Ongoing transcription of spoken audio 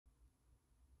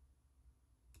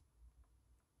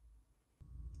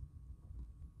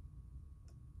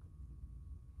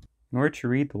In order to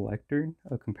read the lectern,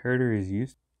 a comparator is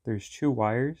used. There's two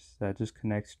wires that just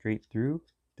connect straight through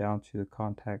down to the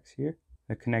contacts here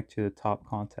that connect to the top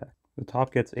contact. The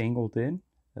top gets angled in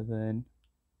and then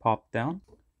popped down,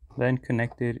 then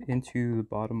connected into the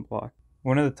bottom block.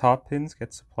 One of the top pins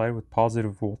gets supplied with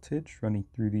positive voltage running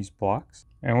through these blocks,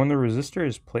 and when the resistor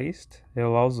is placed, it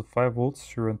allows the 5 volts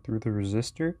to run through the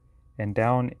resistor and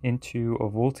down into a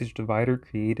voltage divider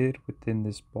created within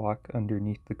this block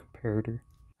underneath the comparator.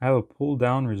 I have a pull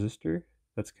down resistor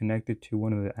that's connected to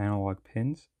one of the analog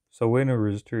pins, so when a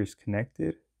resistor is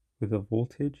connected with a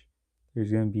voltage, there's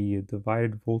going to be a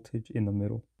divided voltage in the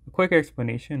middle. A quick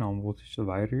explanation on voltage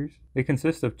dividers. They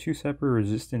consist of two separate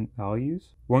resistant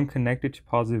values, one connected to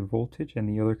positive voltage and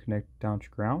the other connected down to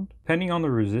ground. Depending on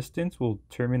the resistance will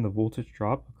determine the voltage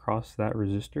drop across that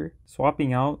resistor.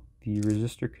 Swapping out the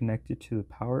resistor connected to the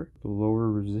power, the lower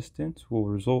resistance will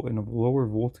result in a lower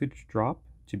voltage drop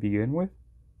to begin with,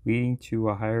 leading to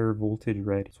a higher voltage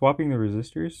red. Swapping the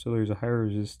resistors so there's a higher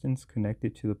resistance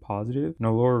connected to the positive and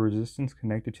a lower resistance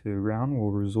connected to the ground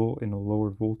will result in a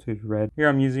lower voltage red. Here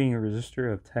I'm using a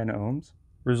resistor of 10 ohms,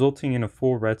 resulting in a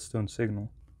full redstone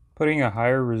signal. Putting a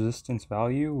higher resistance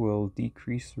value will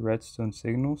decrease the redstone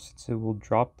signal since it will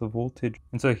drop the voltage.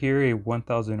 And so here a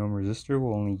 1000 ohm resistor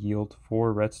will only yield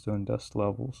 4 redstone dust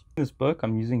levels. In this book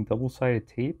I'm using double-sided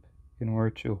tape in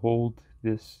order to hold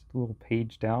this little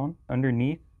page down.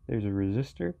 Underneath there's a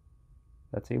resistor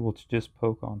that's able to just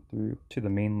poke on through to the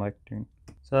main lectern.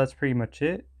 So that's pretty much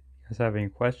it. If you guys have any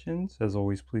questions, as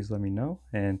always, please let me know,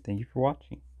 and thank you for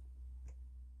watching.